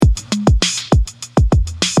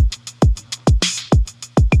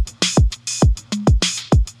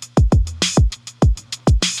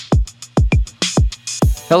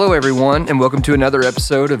Hello, everyone, and welcome to another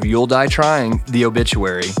episode of You'll Die Trying, the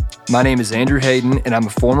Obituary. My name is Andrew Hayden, and I'm a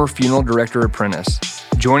former funeral director apprentice.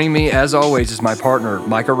 Joining me, as always, is my partner,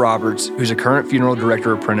 Micah Roberts, who's a current funeral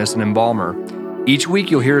director apprentice and embalmer. Each week,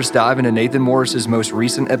 you'll hear us dive into Nathan Morris's most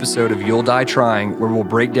recent episode of You'll Die Trying, where we'll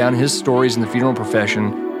break down his stories in the funeral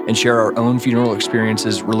profession and share our own funeral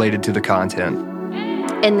experiences related to the content.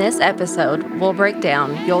 In this episode, we'll break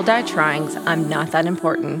down You'll Die Trying's I'm Not That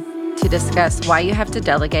Important to discuss why you have to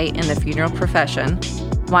delegate in the funeral profession,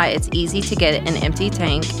 why it's easy to get an empty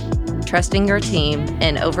tank, trusting your team,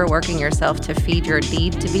 and overworking yourself to feed your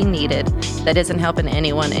need to be needed that isn't helping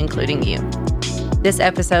anyone, including you. This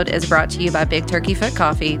episode is brought to you by Big Turkey Foot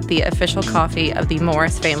Coffee, the official coffee of the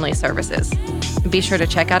Morris Family Services. Be sure to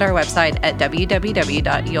check out our website at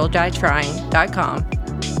www.you'lldietrying.com,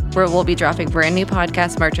 where we'll be dropping brand new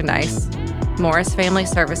podcast merchandise, Morris Family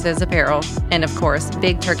Services apparel, and of course,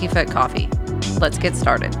 Big Turkey Foot Coffee. Let's get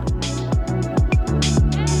started.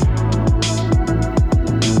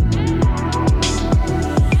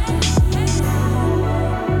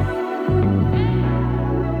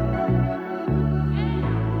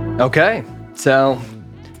 Okay, so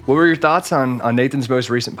what were your thoughts on Nathan's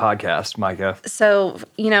most recent podcast, Micah? So,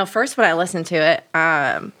 first when I listened to it,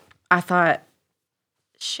 I thought,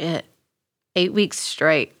 shit, 8 weeks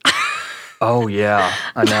straight. Oh, yeah,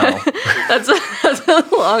 I know. That's a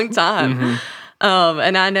long time. Mm-hmm.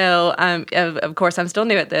 And I know, of course, I'm still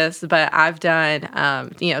new at this, but I've done,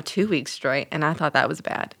 2 weeks straight, and I thought that was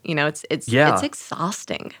bad. It's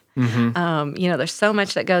exhausting. Mm-hmm. There's so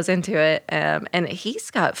much that goes into it, and he's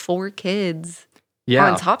got 4 kids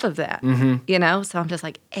on top of that. Mm-hmm. So I'm just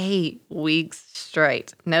like 8 weeks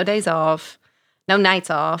straight, no days off, no nights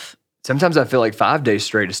off. Sometimes I feel like 5 days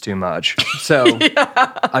straight is too much. So,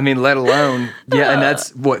 I mean, let alone, and that's,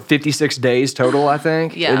 56 days total, I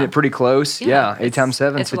think? Yeah. Isn't it pretty close? Yeah, 8 times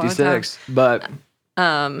 7 is 56. But, it's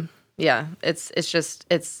a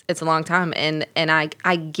long time. And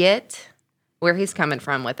I get where he's coming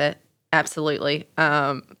from with it. Absolutely.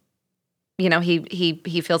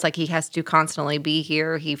 He feels like he has to constantly be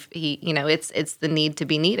here. It's the need to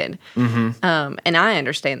be needed. Mm-hmm. And I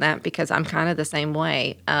understand that because I'm kind of the same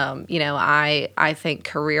way. I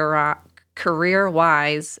think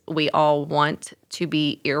career-wise, we all want to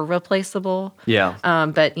be irreplaceable. Yeah.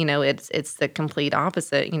 But it's the complete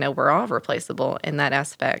opposite. We're all replaceable in that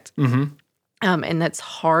aspect. Mm-hmm. And that's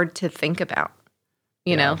hard to think about.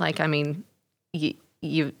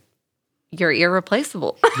 You're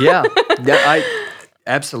irreplaceable. Yeah,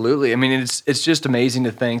 absolutely. I mean, it's just amazing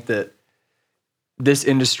to think that this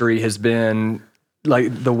industry has been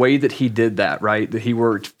like the way that he did that, right? That he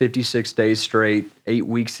worked 56 days straight, 8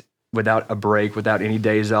 weeks without a break, without any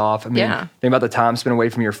days off. I mean, think about the time spent away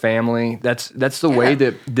from your family. That's the way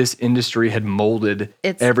that this industry had molded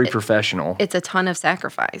every professional. It's a ton of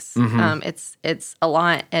sacrifice. Mm-hmm. It's a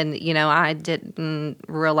lot, and I didn't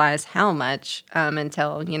realize how much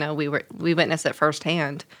until we witnessed it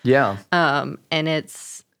firsthand. Yeah. And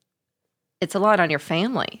it's a lot on your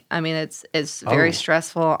family. I mean, it's very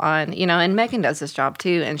stressful on and Megan does this job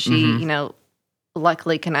too, and she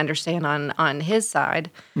luckily can understand on his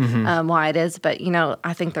side why it is, but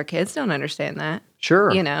I think their kids don't understand that. Sure.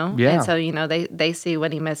 And so they see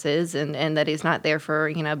what he misses and that he's not there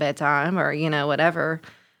for bedtime or whatever.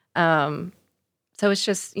 So it's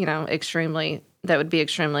just that would be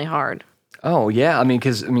extremely hard. Oh yeah, I mean,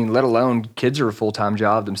 let alone kids are a full-time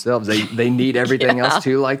job themselves. They need everything else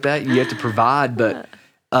too, like that. You have to provide, but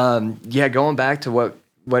going back to what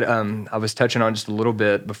I was touching on just a little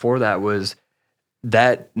bit before that was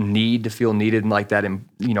that need to feel needed and like that, and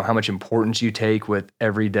how much importance you take with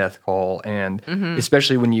every death call, and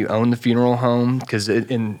especially when you own the funeral home, because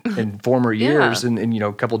in former years and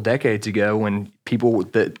a couple decades ago, when people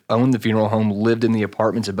that owned the funeral home lived in the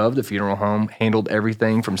apartments above the funeral home, handled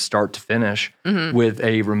everything from start to finish with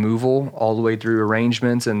a removal all the way through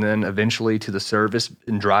arrangements, and then eventually to the service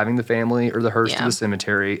and driving the family or the hearse to the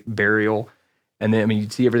cemetery, burial. And then,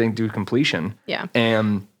 you'd see everything through completion. Yeah.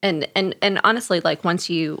 And honestly, like once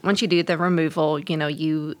you do the removal,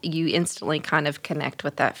 you instantly kind of connect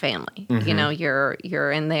with that family. Mm-hmm.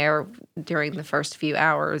 You're in there during the first few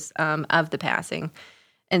hours of the passing,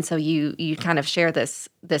 and so you kind of share this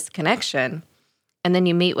connection, and then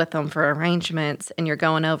you meet with them for arrangements, and you're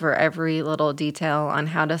going over every little detail on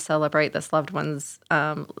how to celebrate this loved one's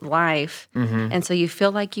life, and so you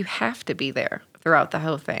feel like you have to be there throughout the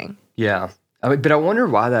whole thing. Yeah. But I wonder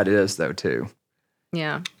why that is, though, too.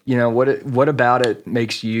 Yeah. What about it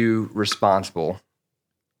makes you responsible?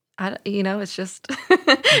 It's just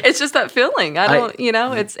it's just that feeling.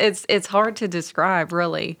 It's hard to describe,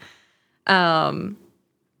 really.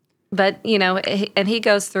 But and he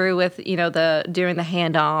goes through with during the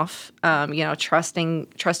handoff,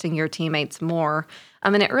 trusting your teammates more. I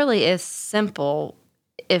mean, it really is simple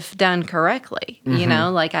if done correctly.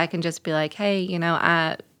 Like I can just be like, hey,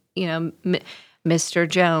 Mr.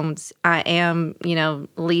 Jones, I am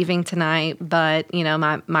leaving tonight, but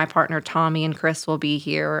my partner Tommy and Chris will be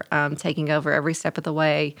here, taking over every step of the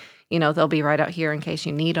way. They'll be right out here in case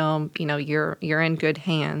you need them. You're in good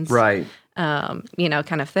hands. Right.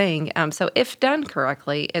 Kind of thing. So if done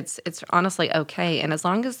correctly, it's honestly okay. And as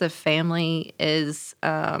long as the family is,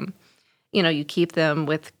 you keep them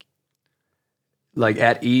with like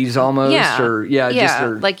at ease almost,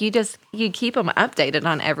 like you keep them updated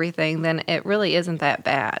on everything, then it really isn't that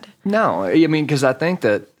bad. No, I mean, because I think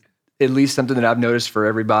that at least something that I've noticed for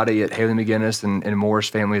everybody at Haley McGinnis and Morris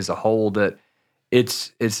family as a whole, that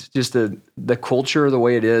it's just the culture the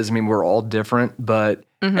way it is. I mean, we're all different, but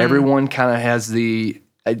everyone kind of has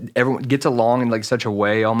everyone gets along in like such a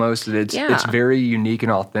way almost that it's very unique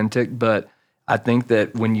and authentic. But I think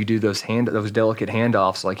that when you do those delicate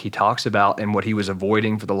handoffs, like he talks about, and what he was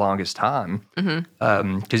avoiding for the longest time,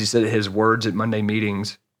 because he said his words at Monday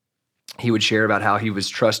meetings, he would share about how he was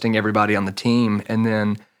trusting everybody on the team, and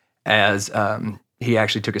then as he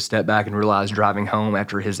actually took a step back and realized driving home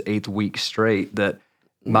after his 8th week straight that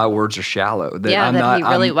my words are shallow. That he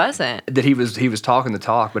really wasn't. That he was talking the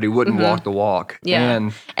talk, but he wouldn't walk the walk.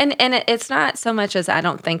 Yeah. And it's not so much as I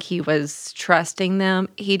don't think he was trusting them.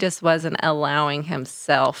 He just wasn't allowing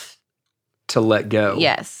himself to let go.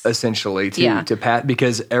 Yes. Essentially. To pat,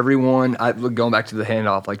 because everyone, going back to the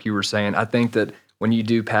handoff, like you were saying, I think that when you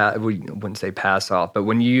do we wouldn't say pass off, but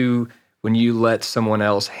when you let someone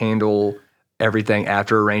else handle everything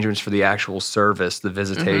after arrangements for the actual service, the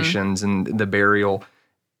visitations and the burial,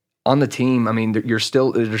 on the team, I mean, there's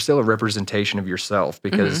still a representation of yourself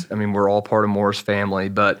because, I mean, we're all part of Moore's family,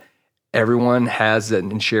 but everyone has it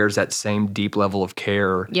and shares that same deep level of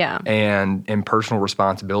care and personal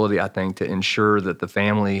responsibility, I think, to ensure that the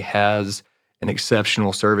family has an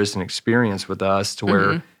exceptional service and experience with us to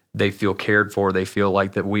where they feel cared for, they feel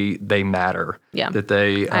like that they matter, that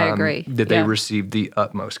they I agree. That they receive the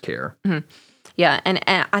utmost care. Yeah, and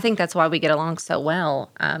I think that's why we get along so well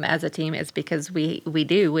as a team, is because we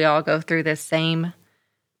all go through the same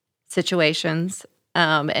situations,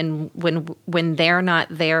 and when they're not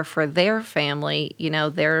there for their family,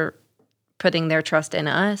 they're putting their trust in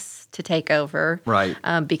us to take over, right?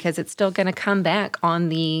 Because it's still going to come back on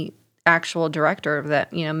the actual director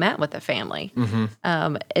that met with the family,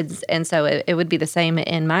 and so it would be the same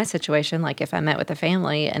in my situation. Like if I met with the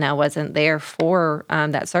family and I wasn't there for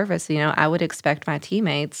that service, I would expect my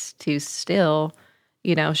teammates to still,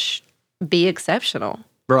 be exceptional,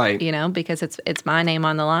 right? Because it's my name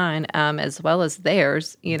on the line as well as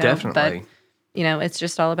theirs. Definitely. But it's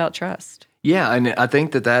just all about trust. Yeah, and I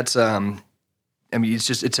think that's. I mean,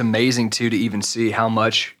 it's amazing too to even see how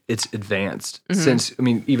much it's advanced since, I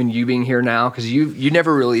mean, even you being here now, because you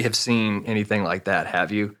never really have seen anything like that,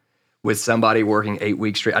 have you? With somebody working 8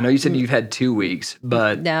 weeks straight. I know you said you've had 2 weeks,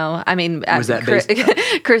 but no, I mean, was that based?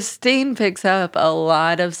 Christine picks up a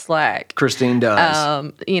lot of slack. Christine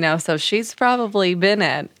does. So she's probably been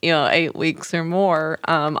at 8 weeks or more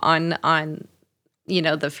on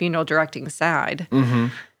the funeral directing side.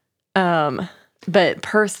 But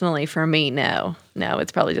personally, for me, no,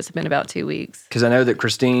 it's probably just been about 2 weeks. Because I know that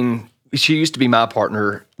Christine, she used to be my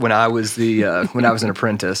partner when I was when I was an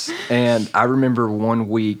apprentice, and I remember one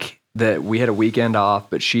week that we had a weekend off,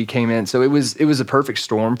 but she came in, so it was a perfect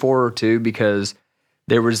storm for her too, because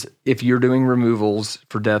if you're doing removals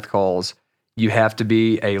for death calls, you have to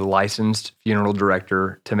be a licensed funeral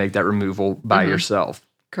director to make that removal by yourself.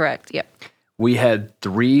 Correct. Yep. We had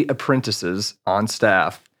 3 apprentices on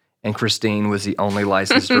staff, and Christine was the only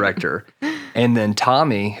licensed director. And then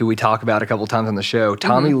Tommy, who we talk about a couple times on the show,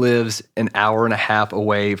 Tommy lives an hour and a half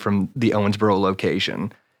away from the Owensboro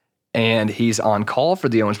location. And he's on call for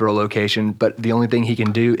the Owensboro location, but the only thing he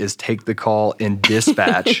can do is take the call in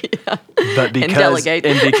dispatch. But because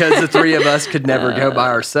the 3 of us could never go by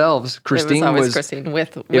ourselves, Christine it was always Christine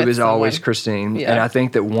with it was someone. Always Christine. Yeah. And I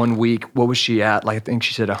think that one week, what was she at? Like I think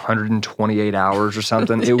she said 128 hours or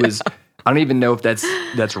something. It was I don't even know if that's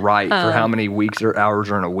right for how many weeks or hours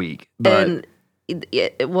are in a week. But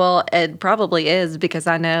it probably is, because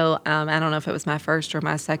I know I don't know if it was my first or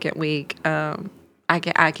my second week.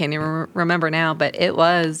 I can't even remember now, but it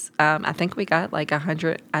was. I think we got like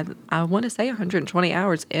 100. I want to say 120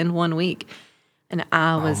 hours in 1 week, And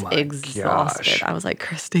I was my exhausted. gosh. I was like,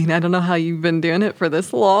 Christine, I don't know how you've been doing it for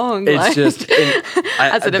this long. It's Like, just,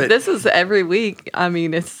 I said, if this is every week, I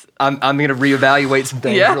mean, it's. I'm going to reevaluate some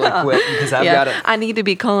things really quick because I've got to. I need to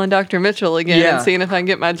be calling Dr. Mitchell again and seeing if I can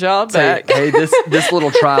get my job back. Hey, this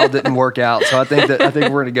little trial didn't work out, so I think we're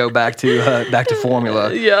going to go back to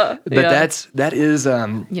formula. Yeah, but that is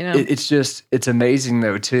it's amazing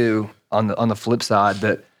though too on the flip side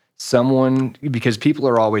that someone, because people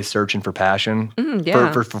are always searching for passion,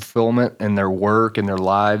 for fulfillment in their work and their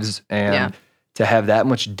lives, and to have that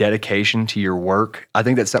much dedication to your work, I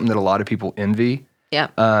think that's something that a lot of people envy.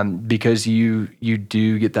 Yeah. Because you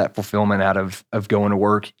do get that fulfillment out of going to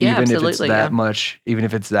work, even if it's that much. Even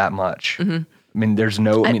if it's that much. Mm-hmm. I mean, there's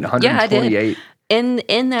no. I mean, 128. I did.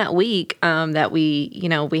 In that week that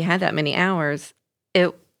we had that many hours.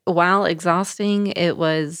 While exhausting, it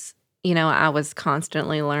was. I was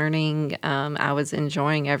constantly learning. I was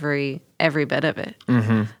enjoying every bit of it.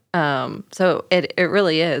 Mm-hmm. So it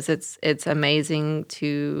really is. It's amazing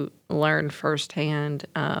to learn firsthand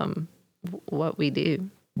what we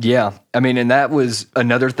do. Yeah. I mean, and that was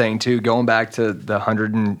another thing too, going back to the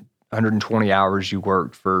 120 hours you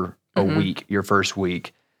worked for a week, your first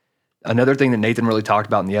week. Another thing that Nathan really talked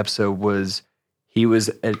about in the episode was he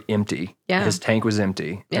was empty. Yeah. His tank was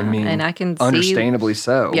empty. Yeah. I mean, and I can understandably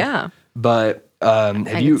so. Yeah. But I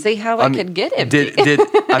can see how I could get empty.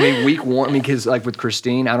 I mean, week one, I mean, because like with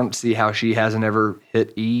Christine, I don't see how she hasn't ever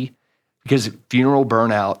hit E. Because funeral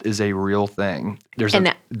burnout is a real thing. There's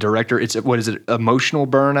a director. It's what is it? Emotional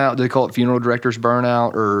burnout? Do they call it funeral director's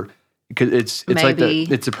burnout? Or because it's like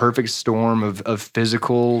it's a perfect storm of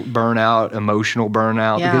physical burnout, emotional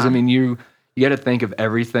burnout. Yeah. Because I mean, you got to think of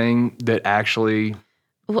everything that actually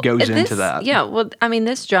goes into that. Yeah. Well, I mean,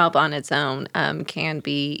 this job on its own can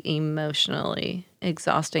be emotionally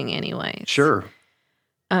exhausting, anyway. Sure.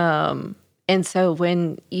 And so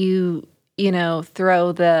when you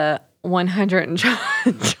throw the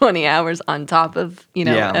 120 hours on top of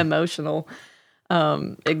emotional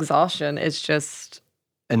exhaustion, it's just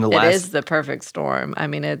it is the perfect storm. I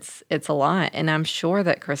mean, it's a lot, and I'm sure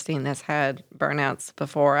that Christine has had burnouts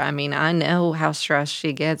before. I mean, I know how stressed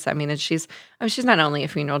she gets. I mean, and she's not only a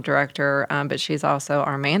funeral director, but she's also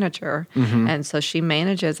our manager, and so she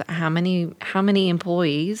manages how many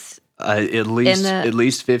employees? At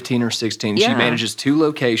least 15 or 16. Yeah. She manages 2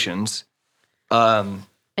 locations. And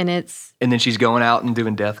then she's going out and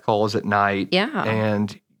doing death calls at night. Yeah.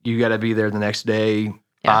 And you got to be there the next day,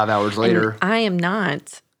 5 hours later. And I am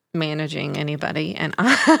not managing anybody, and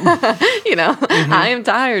I am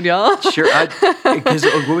tired, y'all. Sure. Because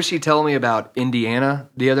what was she telling me about Indiana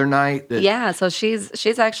the other night? Yeah. So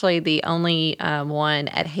she's actually the only one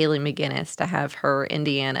at Haley McGinnis to have her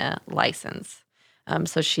Indiana license.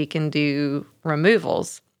 So she can do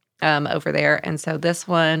removals. Over there. And so this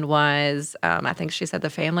one was, I think she said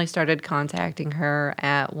the family started contacting her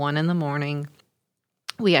at 1 a.m.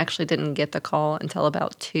 We actually didn't get the call until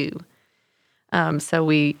about 2. So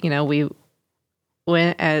we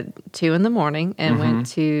went at 2 a.m. and went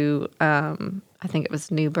to, I think it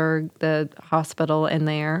was Newburgh, the hospital in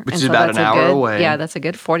there. Which is about an hour away. Yeah, that's a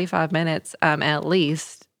good 45 minutes at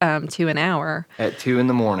least to an hour. At 2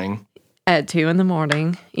 a.m. At 2 a.m,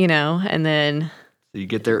 and then... So you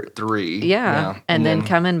get there at 3. Yeah. And then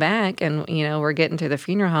coming back and, we're getting to the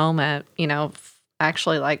funeral home at,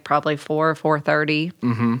 actually like probably 4:30.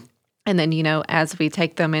 Mm-hmm. And then, as we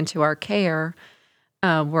take them into our care,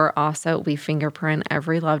 we fingerprint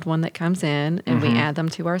every loved one that comes in and we add them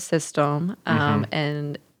to our system.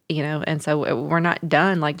 And so we're not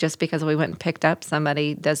done. Like just because we went and picked up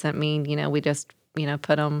somebody doesn't mean, we just,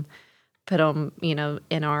 put them,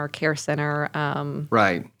 in our care center.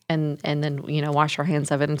 Right. And then, wash our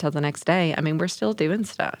hands of it until the next day. I mean, we're still doing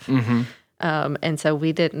stuff. Mm-hmm. And so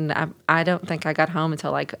we didn't, I don't think I got home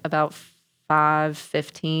until like about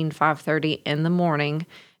 5:15, 5:30 in the morning.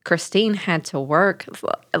 Christine had to work.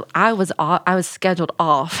 I was scheduled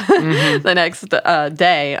off the next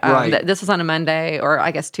day. Right. This was on a Monday or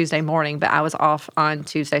I guess Tuesday morning, but I was off on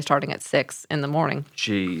Tuesday starting at 6 in the morning.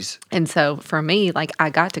 Jeez. And so for me, like I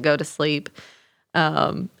got to go to sleep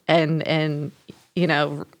and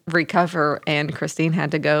recover, and Christine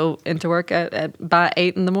had to go into work by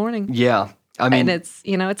 8 in the morning. Yeah. I mean, and it's,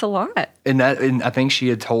 it's a lot. And I think she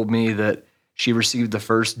had told me that she received the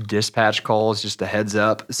first dispatch calls, just a heads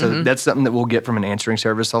up. So that's something that we'll get from an answering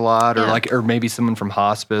service a lot, or maybe someone from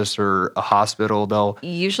hospice or a hospital.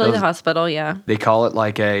 The hospital, yeah. They call it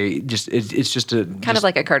like it's just a kind of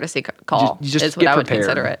like a courtesy call. Just is what I would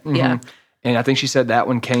consider it. Mm-hmm. Yeah. And I think she said that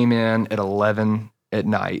one came in at 11 at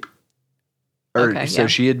night. Okay, yeah.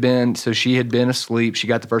 she had been asleep. She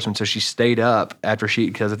got the first one, so she stayed up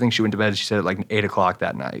because I think she went to bed. She said at like 8:00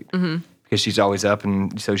 that night because she's always up,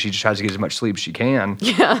 and so she just tries to get as much sleep as she can.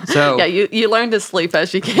 Yeah. So yeah, you learn to sleep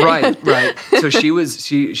as you can. right. So she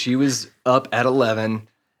was up at 11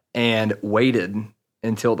 and waited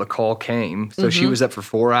until the call came. So she was up for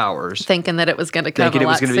 4 hours. Thinking that it was going to come Thinking a it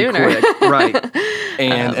was lot going to be sooner. quick. Right.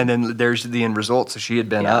 And then there's the end result. So she had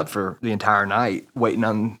been up for the entire night waiting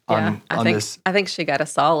on this. I think she got a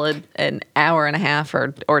solid an hour and a half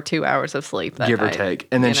or 2 hours of sleep that Give or night, take.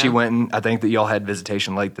 And then she know? went and I think that y'all had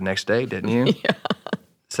visitation late the next day, didn't you? Yeah.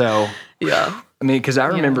 So, Yeah. I mean, because I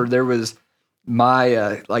remember there was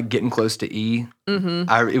my, like getting close to E.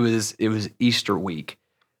 It was Easter week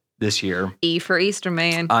this year. E for Easter,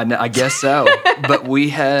 man. I guess so. But we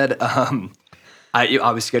had,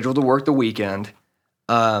 I was scheduled to work the weekend,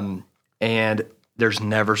 and there's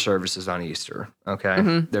never services on Easter.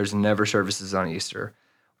 Okay, there's never services on Easter.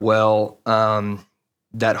 Well,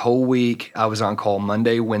 that whole week I was on call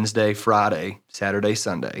Monday, Wednesday, Friday, Saturday,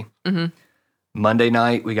 Sunday. Monday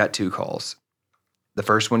night we got 2 calls. The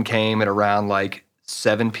first one came at around like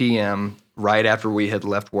 7 p.m. right after we had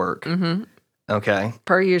left work. Okay.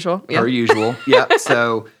 Per usual. Per usual. Yeah.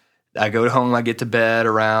 So I go home, I get to bed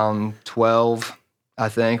around 12, I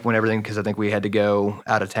think, because I think we had to go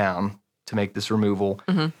out of town to make this removal.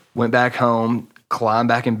 Went back home, climbed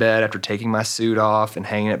back in bed after taking my suit off and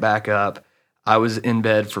hanging it back up. I was in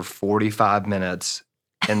bed for 45 minutes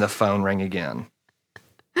and the phone rang again.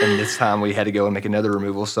 And this time we had to go and make another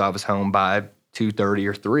removal. So I was home by 2:30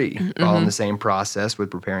 or 3, all in the same process with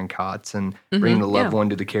preparing cots and bringing the loved one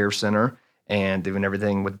to the care center and doing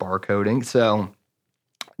everything with barcoding. So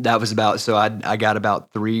that was I got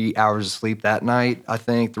about 3 hours of sleep that night, I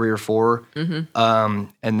think, 3 or 4. And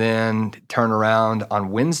then turn around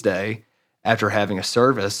on Wednesday after having a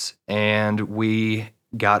service, and we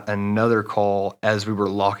got another call as we were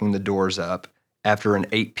locking the doors up after an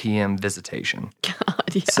 8 p.m. visitation.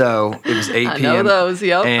 God, yeah. So it was 8 p.m. I know those,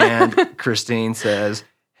 yep. And Christine says,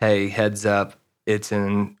 "Hey, heads up, it's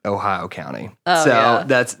in Ohio County." Oh, so yeah.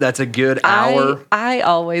 that's a good hour. I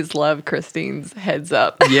always love Christine's heads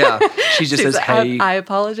up. Yeah. She just says, like, "Hey, I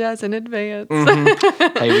apologize in advance."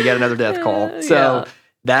 hey, we got another death call." So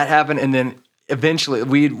that happened, and then eventually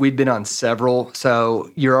we'd been on several, so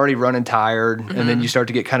you're already running tired, and then you start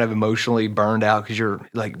to get kind of emotionally burned out because you're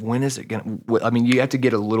like, when is it gonna? I mean, you have to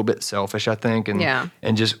get a little bit selfish, I think, and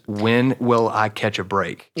just when will I catch a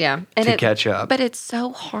break? Yeah, to catch up. But it's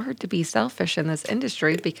so hard to be selfish in this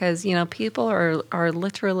industry because people are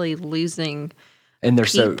literally losing and they're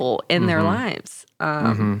people in their lives,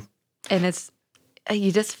 and it's.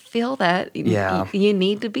 You just feel that you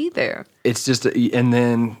need to be there. It's just,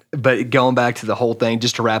 but going back to the whole thing,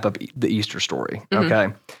 just to wrap up the Easter story,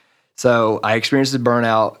 okay? So I experienced the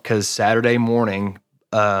burnout because Saturday morning,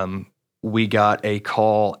 we got a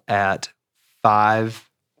call at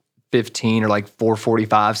 5:15 or like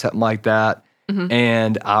 4:45, something like that.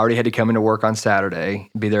 And I already had to come into work on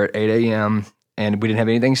Saturday, be there at 8 a.m., and we didn't have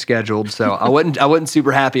anything scheduled, so I wasn't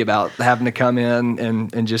super happy about having to come in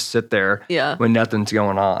and just sit there when nothing's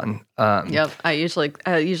going on. Yep, I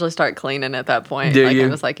usually start cleaning at that point. Do you? I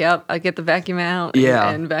was like, yep, I get the vacuum out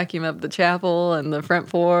and vacuum up the chapel and the front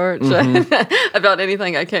porch. About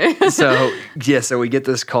anything I can. So we get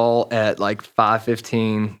this call at like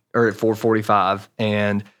 5:15 or at 4:45,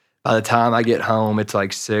 and by the time I get home, it's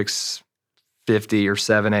like 6:50 or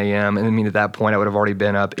 7 a.m. And I mean, at that point, I would have already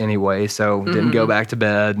been up anyway. So didn't go back to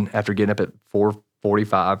bed after getting up at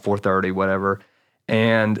 4:45, 4:30, whatever.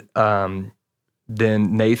 And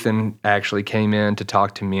then Nathan actually came in to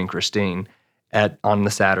talk to me and Christine on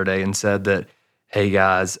the Saturday and said that, "Hey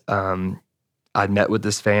guys, I met with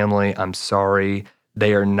this family. I'm sorry.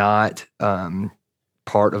 They are not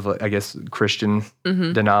part of, I guess, Christian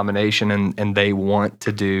denomination, and they want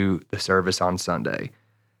to do the service on Sunday,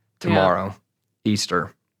 tomorrow."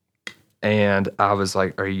 Easter. And I was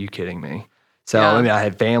like, are you kidding me? So, I mean, I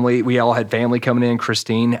had family. We all had family coming in.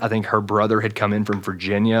 Christine, I think her brother had come in from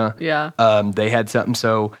Virginia. Yeah. They had something.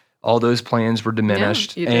 So all those plans were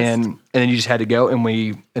diminished. And then you just had to go.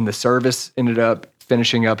 And the service ended up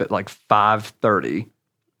finishing up at like 5:30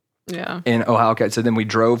 in Ohio County. So then we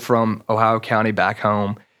drove from Ohio County back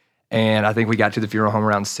home. And I think we got to the funeral home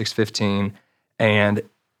around 6:15. And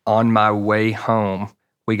on my way home,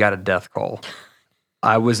 we got a death call.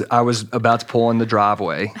 I was about to pull in the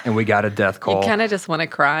driveway, and we got a death call. You kind of just want to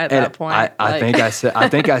cry at that point. I think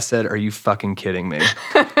I said, "Are you fucking kidding me?"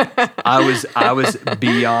 I was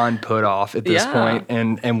beyond put off at this point,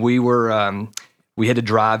 and we were we had to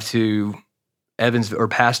drive to Evansville or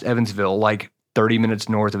past Evansville like 30 minutes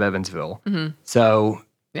north of Evansville. So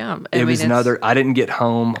Yeah, it was I didn't get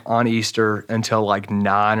home on Easter until like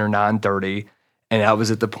 9 or 9:30. And I was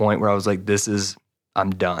at the point where I was like,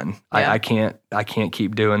 I'm done. Yeah. I can't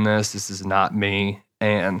keep doing this. This is not me.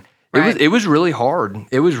 And Right. it was really hard.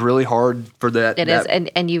 It was really hard for that. It is,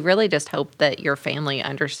 and you really just hope that your family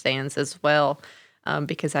understands as well,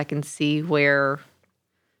 because I can see where,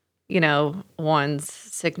 one's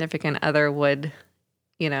significant other would,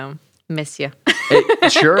 miss you.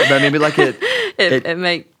 Sure, but maybe like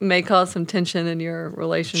it may cause some tension in your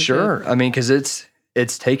relationship. Sure, I mean, because it's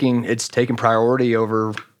taking priority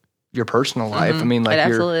over your personal life. I mean, like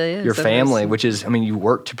your family, which is, I mean, you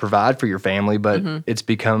work to provide for your family, but it's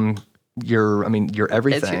become your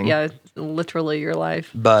everything. It's literally your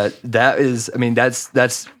life. But that's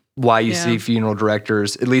why you see funeral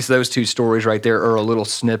directors, at least those two stories right there are a little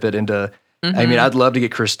snippet into, I mean, I'd love to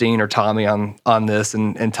get Christine or Tommy on this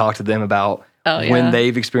and talk to them about when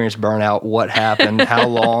they've experienced burnout, what happened, how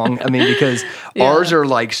long. I mean, because ours are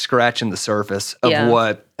like scratching the surface of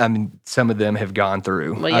what, some of them have gone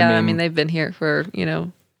through. Well, I mean, they've been here for,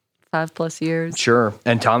 5+ years. Sure.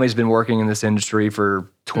 And Tommy's been working in this industry for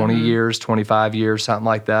 20 years, 25 years, something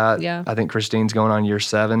like that. Yeah. I think Christine's going on year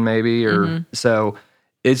 7 maybe, or so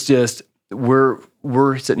it's just, we're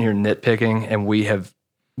sitting here nitpicking and we have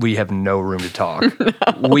no room to talk.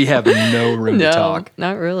 No. We have no room to talk.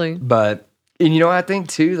 Not really. But, and I think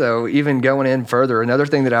too, though, even going in further, another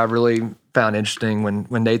thing that I really found interesting when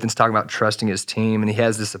Nathan's talking about trusting his team and he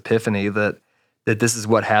has this epiphany that this is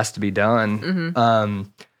what has to be done.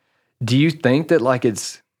 Do you think that like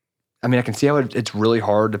I can see how it's really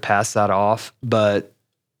hard to pass that off, but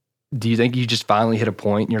do you think you just finally hit a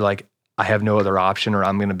point and you're like, I have no other option or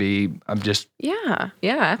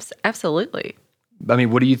Yeah, absolutely. I mean,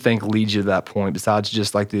 what do you think leads you to that point besides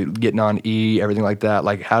just like the getting on E, everything like that?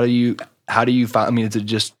 Like, how do you find, I mean, is it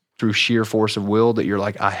just through sheer force of will that you're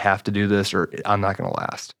like, I have to do this or I'm not going to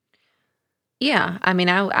last? Yeah, I mean,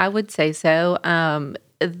 I would say so.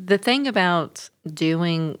 The thing about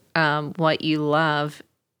doing what you love,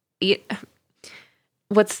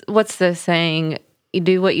 what's the saying? You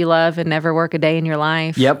do what you love and never work a day in your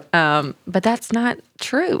life. Yep. But that's not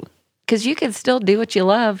true because you can still do what you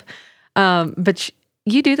love, but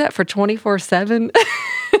you do that for 24/7.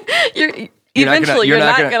 You're not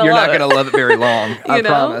going to love it very long. I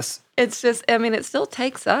promise. It's just, I mean, it still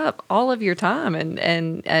takes up all of your time,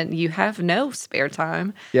 and you have no spare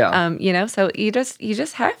time. Yeah. So you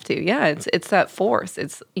just have to. Yeah, it's that force.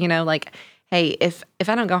 It's like, hey, if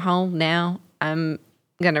I don't go home now, I'm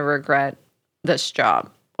gonna regret this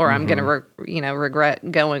job, or I'm gonna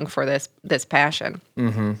regret going for this passion.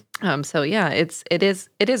 So yeah, it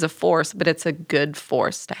is a force, but it's a good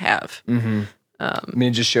force to have. I mean,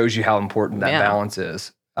 it just shows you how important that balance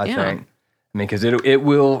is. I think. I mean, because it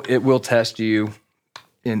will test you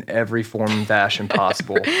in every form and fashion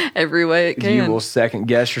possible. Every way it can. You will second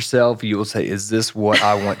guess yourself. You will say, "Is this what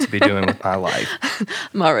I want to be doing with my life?"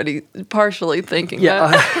 I'm already partially thinking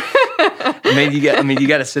that. You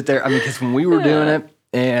got to sit there. I mean, because when we were doing it,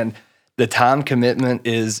 and the time commitment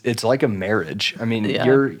it's like a marriage. I mean,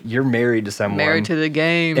 you're married to someone, married to the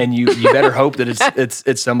game, and you better hope that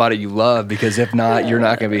it's somebody you love, because if not, you're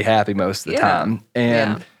not going to be happy most of the time.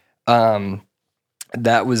 And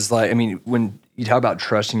that was like, I mean, when you talk about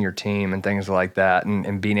trusting your team and things like that,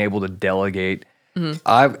 and being able to delegate.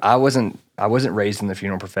 I wasn't raised in the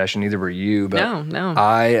funeral profession, neither were you. But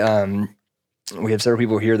no. We have several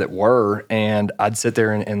people here that were, and I'd sit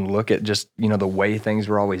there and look at just, the way things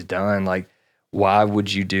were always done. Like, why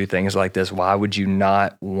would you do things like this? Why would you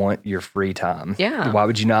not want your free time? Yeah. Why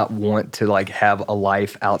would you not want to like have a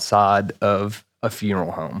life outside of a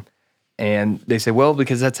funeral home? And they say, well,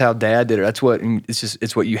 because that's how Dad did it.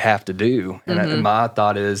 It's what you have to do. And my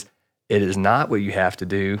thought is, it is not what you have to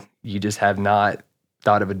do. You just have not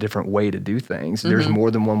thought of a different way to do things. There's more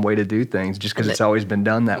than one way to do things. Just because it's always been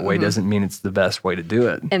done that way doesn't mean it's the best way to do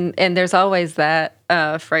it. And there's always that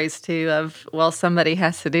phrase too of, well, somebody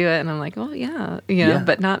has to do it. And I'm like, well,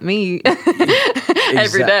 but not me.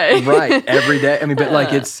 Every day. Right. Every day. I mean, but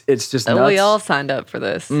like it's just nuts. We all signed up for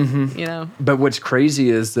this, But what's crazy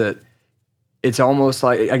is that it's almost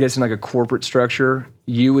like, I guess in like a corporate structure,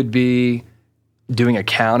 you would be doing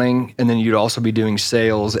accounting, and then you'd also be doing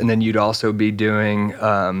sales, and then you'd also be doing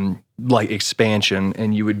like expansion,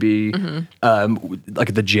 and you would be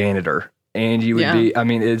like the janitor, and you would be, I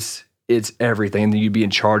mean, it's everything. And then you'd be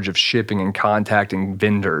in charge of shipping and contacting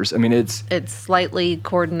vendors. I mean, it's slightly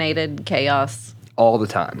coordinated chaos all the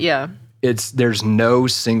time. Yeah. There's no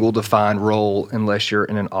single defined role unless you're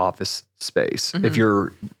in an office space. If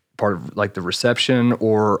you're part of like the reception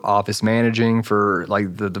or office managing for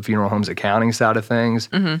like the funeral home's accounting side of things.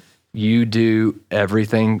 You do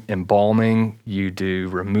everything, embalming, you do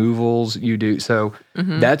removals, you do. So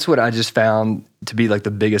that's what I just found to be like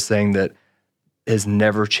the biggest thing that has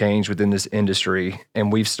never changed within this industry.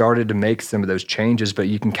 And we've started to make some of those changes, but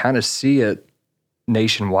you can kind of see it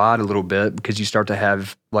nationwide a little bit because you start to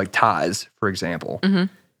have like Ties, for example,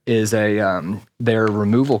 is their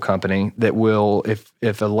removal company that will,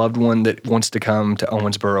 if a loved one that wants to come to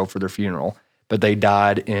Owensboro for their funeral, but they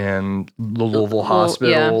died in the Louisville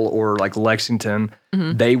Hospital or like Lexington,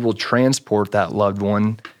 they will transport that loved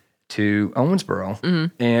one to Owensboro.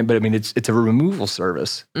 But I mean, it's a removal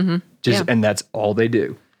service, and that's all they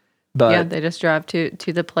do. But they just drive to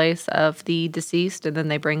the place of the deceased, and then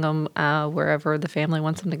they bring them wherever the family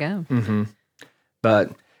wants them to go.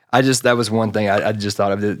 But that was one thing I just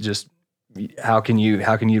thought of it. Just how can you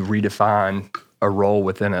redefine a role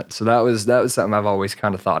within it? So that was something I've always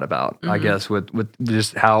kind of thought about. I guess with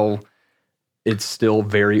just how it's still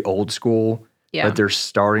very old school, but there's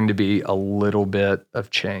starting to be a little bit of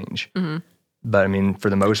change. But I mean, for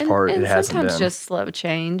the most part, it hasn't been. Sometimes just slow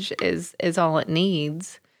change is all it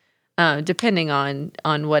needs, depending on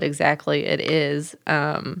what exactly it is.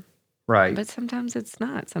 Right. But sometimes it's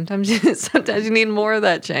not. Sometimes you need more of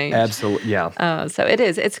that change. Absolutely, yeah. So it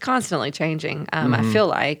is. It's constantly changing. I feel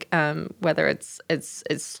like whether it's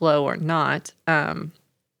slow or not,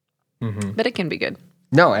 but it can be good.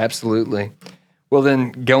 No, absolutely. Well,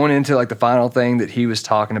 then going into like the final thing that he was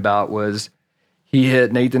talking about was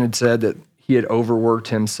Nathan had said that he had overworked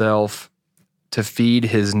himself to feed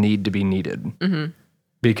his need to be needed,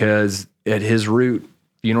 because at his root,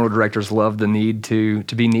 funeral directors love the need to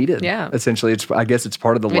be needed. Yeah, essentially, I guess it's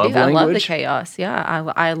part of the love language. I love the chaos.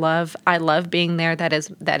 Yeah, I love being there. That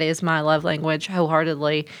is my love language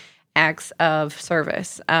wholeheartedly. Acts of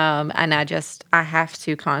service, and I have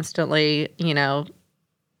to constantly,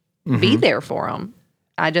 be there for them.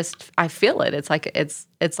 I feel it. It's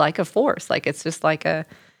like a force. Like it's just like a,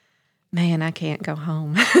 man, I can't go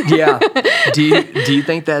home. Yeah. Do you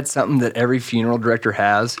think that's something that every funeral director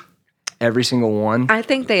has? Every single one? I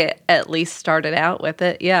think they at least started out with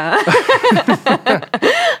it. Yeah.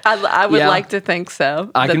 I would like to think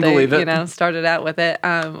so. I can believe it. Started out with it.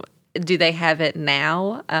 Do they have it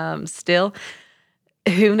now? Still?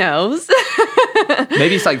 Who knows?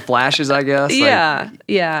 Maybe it's like flashes, I guess.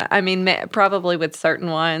 Yeah. I mean, probably with certain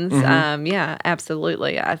ones. Yeah,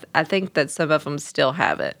 absolutely. I think that some of them still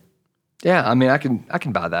have it. Yeah, I mean, I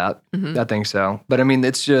can buy that. I think so. But I mean,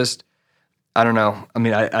 it's just, I don't know. I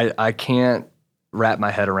mean, I can't wrap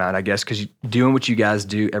my head around, I guess, because doing what you guys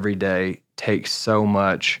do every day takes so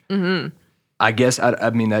much. I guess,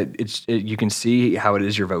 I mean, you can see how it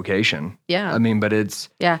is your vocation. Yeah. I mean, but it's...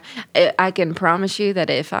 Yeah. I can promise you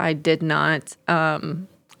that if I did not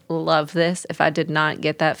love this, if I did not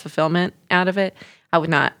get that fulfillment out of it, I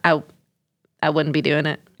wouldn't be doing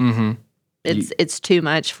it. It's too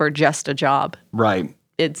much for just a job. Right.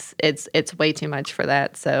 It's way too much for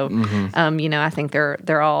that. So, I think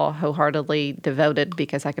they're all wholeheartedly devoted,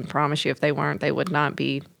 because I can promise you if they weren't, they wouldn't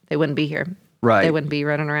be here. Right. They wouldn't be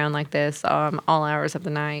running around like this all hours of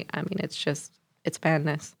the night. I mean, it's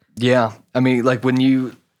madness. Yeah. I mean, like when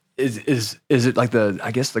is it like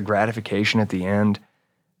I guess the gratification at the end,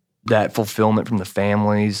 that fulfillment from the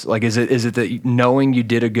families? Like, is it that knowing you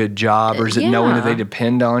did a good job, or is it knowing that they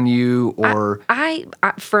depend on you, or? I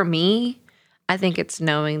for me, I think it's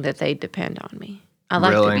knowing that they depend on me. I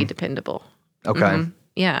like to be dependable. Okay.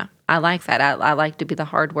 Yeah. I like that. I like to be the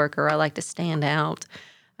hard worker. I like to stand out.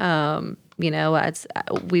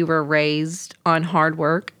 We were raised on hard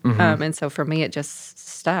work, and so for me, it just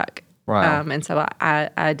stuck. Wow. And so I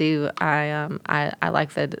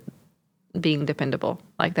like that, being dependable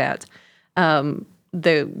like that.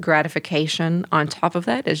 The gratification on top of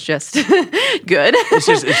that is just good. It's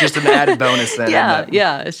just an added bonus then.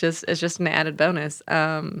 Yeah. It's just an added bonus.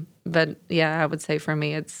 But yeah, I would say for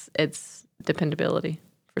me, it's dependability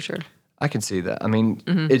for sure. I can see that. I mean,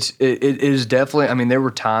 it is definitely. I mean, there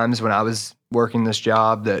were times when I was working this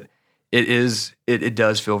job that it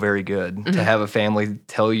does feel very good to have a family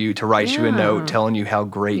to write you a note telling you how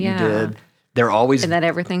great you did. They're always, and that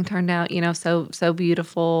everything turned out, so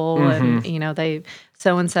beautiful, and they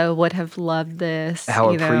so and so would have loved this.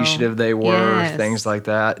 How appreciative they were, things like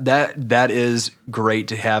that. That is great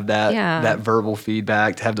to have that verbal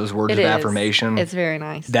feedback, to have those words of affirmation. It's very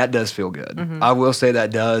nice. That does feel good. I will say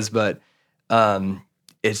that does, but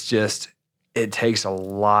it's just, it takes a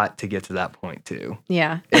lot to get to that point too.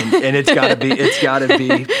 Yeah. And it's gotta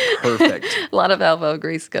be perfect. A lot of elbow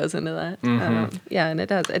grease goes into that. Yeah, and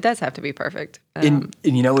it does have to be perfect. And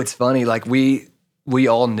you know, it's funny, like we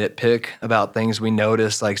all nitpick about things we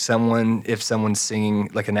notice, like if someone's singing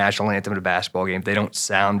like a national anthem at a basketball game, they don't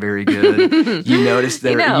sound very good. You notice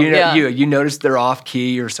you notice they're off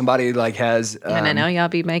key, or somebody like has. And I know y'all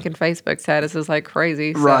be making Facebook statuses like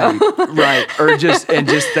crazy. So. Right, or just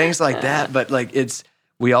things like that. But like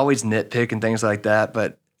we always nitpick and things like that.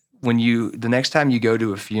 But when the next time you go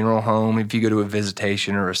to a funeral home, if you go to a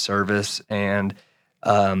visitation or a service, and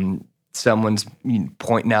someone's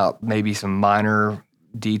pointing out maybe some minor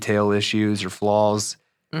detail issues or flaws,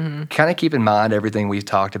 kind of keep in mind everything we've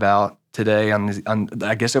talked about today on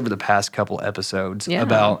I guess over the past couple episodes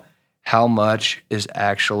about how much is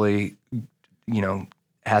actually,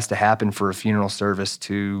 has to happen for a funeral service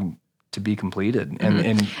to be completed.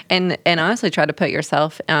 And honestly, try to put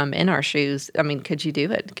yourself in our shoes. I mean, could you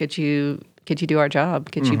do it? Could you do our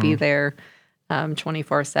job? Could you be there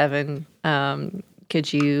 24/7?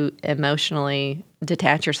 Could you emotionally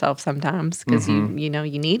detach yourself sometimes? Because you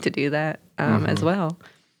need to do that as well.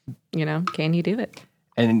 Can you do it?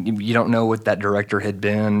 And you don't know what that director had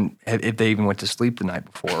been, if they even went to sleep the night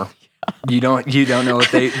before. You don't know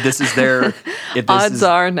if this is their. Odds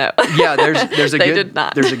are no. Yeah, there's a they good did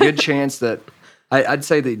not. There's a good chance that I'd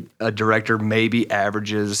say that a director maybe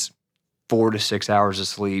averages 4 to 6 hours of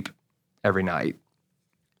sleep every night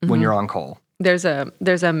when you're on call. There's a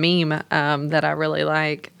meme that I really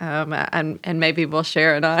like, and maybe we'll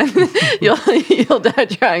share it on you'll die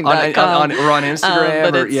trying.com. Or on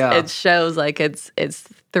Instagram. But it shows like it's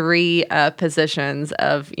 3 positions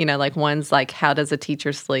of, like one's like, how does a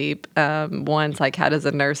teacher sleep? One's like, how does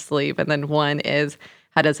a nurse sleep? And then one is,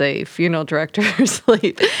 how does a funeral director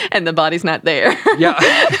sleep? And the body's not there. Yeah.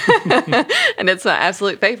 And it's my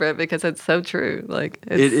absolute favorite because it's so true. Like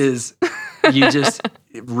it is.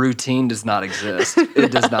 Routine does not exist.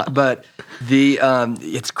 It does not. But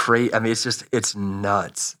it's crazy. I mean, it's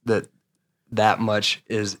nuts that much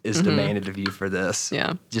is demanded of you for this.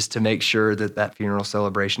 Yeah. Just to make sure that funeral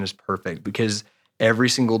celebration is perfect, because every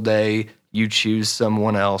single day you choose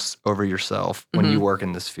someone else over yourself when you work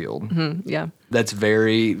in this field. Yeah. That's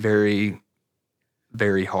very, very,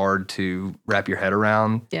 very hard to wrap your head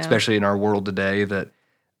around, especially in our world today. But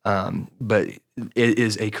it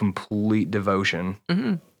is a complete devotion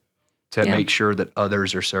to make sure that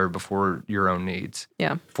others are served before your own needs.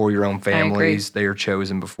 Yeah. For your own families, they are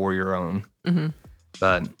chosen before your own.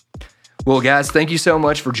 But, well, guys, thank you so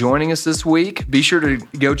much for joining us this week. Be sure to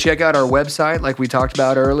go check out our website like we talked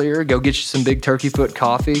about earlier. Go get you some Big Turkey Foot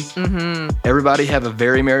coffee. Everybody have a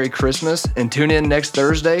very Merry Christmas, and tune in next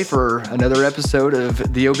Thursday for another episode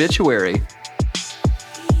of The Obituary.